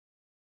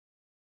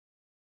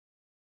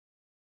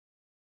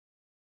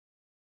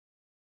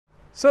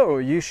So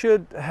you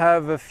should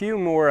have a few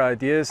more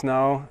ideas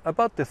now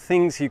about the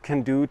things you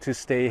can do to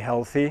stay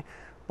healthy,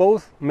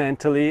 both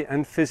mentally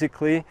and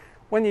physically,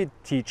 when you're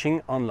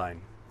teaching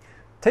online.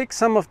 Take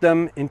some of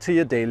them into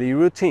your daily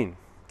routine.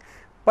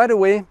 By the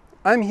way,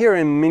 I'm here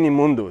in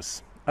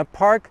Minimundus, a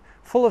park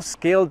full of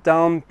scaled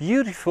down,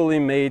 beautifully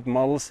made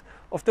models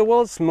of the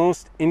world's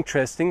most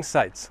interesting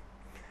sites.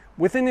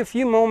 Within a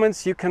few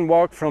moments you can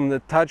walk from the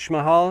Taj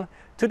Mahal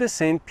to the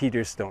St.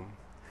 Peter's Dome.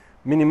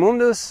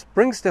 Minimundus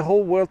brings the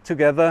whole world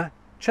together,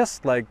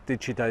 just like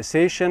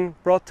digitization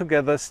brought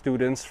together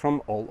students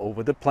from all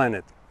over the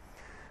planet.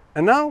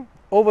 And now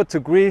over to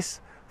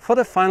Greece for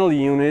the final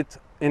unit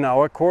in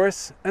our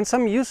course and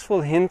some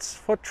useful hints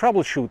for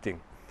troubleshooting.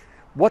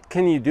 What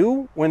can you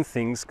do when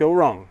things go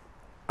wrong?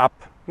 Ab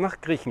nach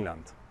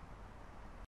Griechenland!